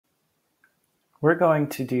We're going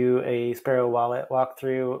to do a Sparrow Wallet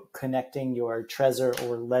walkthrough connecting your Trezor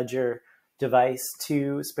or Ledger device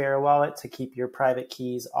to Sparrow Wallet to keep your private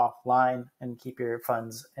keys offline and keep your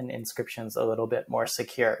funds and inscriptions a little bit more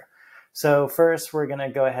secure. So first, we're going to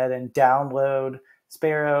go ahead and download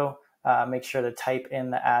Sparrow. Make sure to type in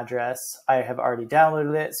the address. I have already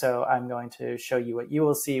downloaded it, so I'm going to show you what you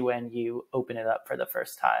will see when you open it up for the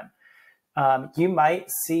first time. You might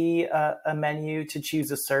see a menu to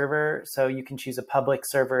choose a server, so you can choose a public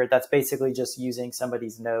server. That's basically just using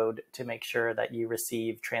somebody's node to make sure that you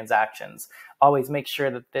receive transactions. Always make sure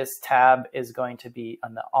that this tab is going to be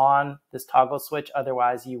on this toggle switch,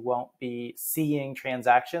 otherwise you won't be seeing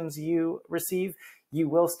transactions you receive. You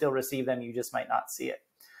will still receive them, you just might not see it.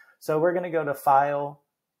 So we're going to go to File,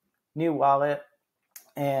 New Wallet,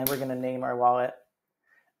 and we're going to name our wallet.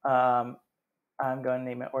 I'm going to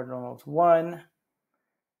name it Ordinals 1.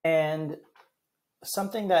 And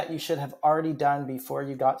something that you should have already done before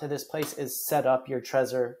you got to this place is set up your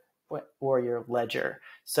Trezor or your Ledger.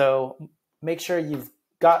 So make sure you've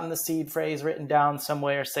gotten the seed phrase written down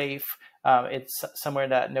somewhere safe. It's somewhere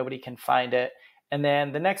that nobody can find it. And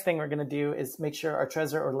then the next thing we're going to do is make sure our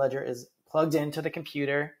Trezor or Ledger is plugged into the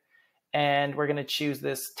computer. And we're going to choose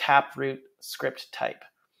this Taproot script type.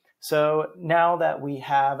 So now that we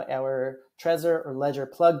have our Trezor or Ledger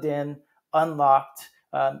plugged in, unlocked,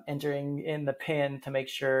 entering in the PIN to make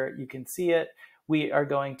sure you can see it, we are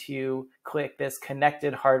going to click this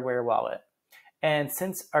connected hardware wallet. And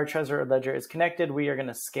since our Trezor or Ledger is connected, we are going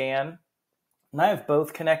to scan. And I have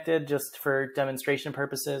both connected just for demonstration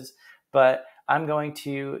purposes, but I'm going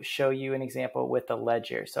to show you an example with the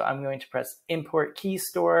Ledger. So I'm going to press Import Key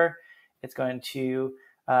Store. It's going to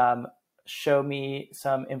show me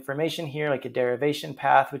some information here, like a derivation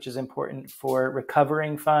path, which is important for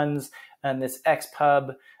recovering funds, and this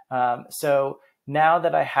XPub. So now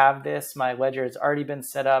that I have this, my ledger has already been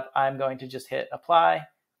set up. I'm going to just hit apply.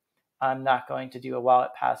 I'm not going to do a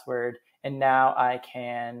wallet password. And now I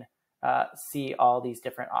can see all these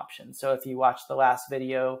different options. So if you watch the last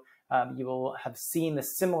video, you will have seen the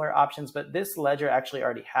similar options, but this ledger actually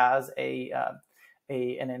already has an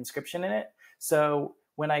inscription in it. So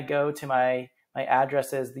when I go to my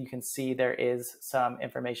addresses, you can see there is some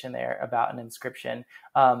information there about an inscription.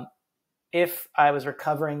 If I was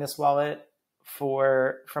recovering this wallet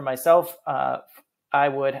for myself, I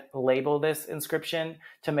would label this inscription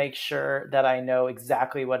to make sure that I know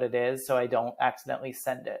exactly what it is so I don't accidentally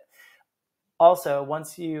send it. Also,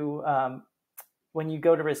 once you, when you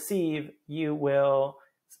go to receive, you will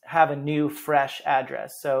have a new fresh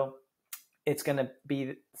address. So it's going to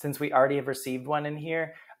be, since we already have received one in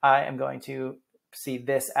here, I am going to see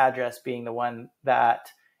this address being the one that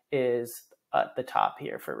is at the top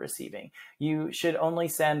here for receiving. You should only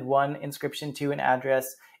send one inscription to an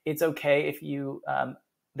address. It's okay if you,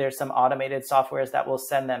 there's some automated softwares that will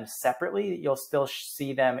send them separately. You'll still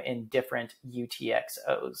see them in different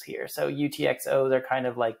UTXOs here. So UTXOs are kind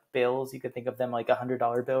of like bills. You could think of them like a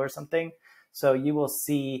 $100 bill or something. So you will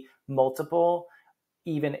see multiple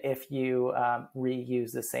even if you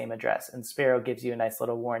reuse the same address. And Sparrow gives you a nice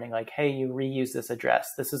little warning like, hey, you reuse this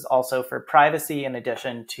address. This is also for privacy in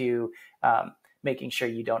addition to making sure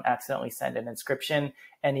you don't accidentally send an inscription.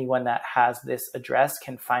 Anyone that has this address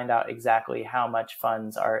can find out exactly how much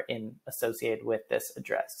funds are associated with this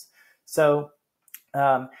address. So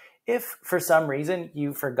if for some reason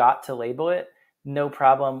you forgot to label it, no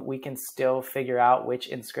problem. We can still figure out which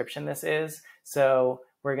inscription this is. So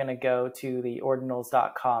we're going to go to the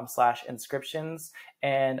ordinals.com/inscriptions,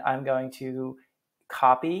 and I'm going to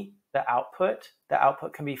copy the output. The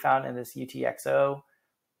output can be found in this UTXO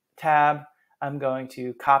tab. I'm going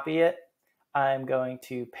to copy it. I'm going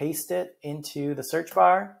to paste it into the search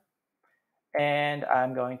bar, and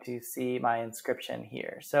I'm going to see my inscription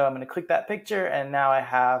here. So I'm going to click that picture, and now I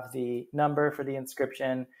have the number for the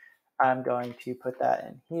inscription. I'm going to put that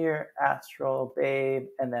in here, Astral Babe,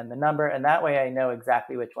 and then the number, and that way I know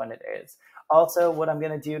exactly which one it is. Also, what I'm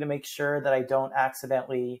going to do to make sure that I don't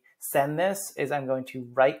accidentally send this is I'm going to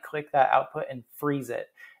right-click that output and freeze it.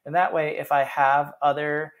 And that way, if I have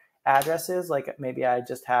other addresses, like maybe I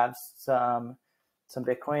just have some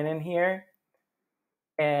Bitcoin in here,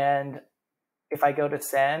 and if I go to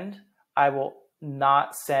send, I will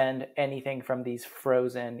not send anything from these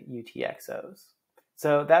frozen UTXOs.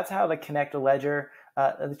 So that's how to connect a ledger.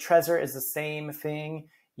 The Trezor is the same thing.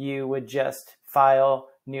 You would just file,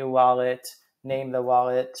 new wallet, name the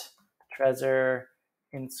wallet, Trezor,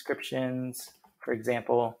 inscriptions, for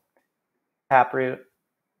example, Taproot,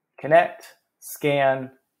 connect, scan,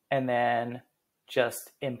 and then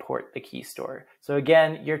just import the key store. So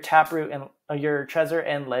again, your Taproot and your Trezor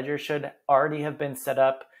and Ledger should already have been set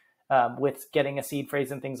up with getting a seed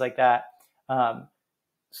phrase and things like that.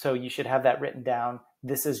 So you should have that written down.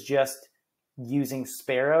 This is just using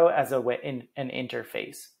Sparrow as a way in an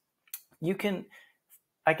interface.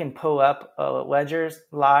 I can pull up Ledger's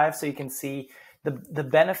live so you can see the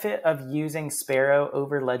benefit of using Sparrow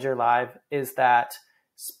over Ledger Live is that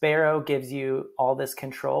Sparrow gives you all this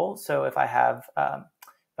control. So if I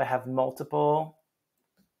have multiple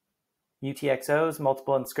UTXOs,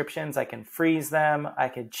 multiple inscriptions, I can freeze them. I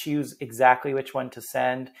could choose exactly which one to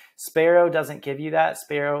send. Sparrow doesn't give you that.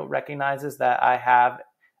 Sparrow recognizes that I have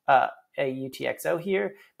a UTXO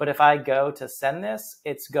here, but if I go to send this,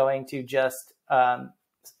 it's going to just,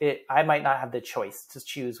 I might not have the choice to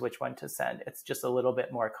choose which one to send. It's just a little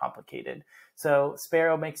bit more complicated. So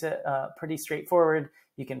Sparrow makes it pretty straightforward.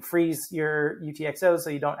 You can freeze your UTXOs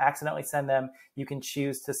so you don't accidentally send them. You can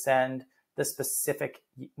choose to send the specific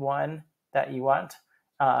one that you want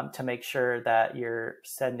to make sure that you're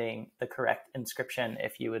sending the correct inscription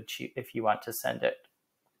if you want to send it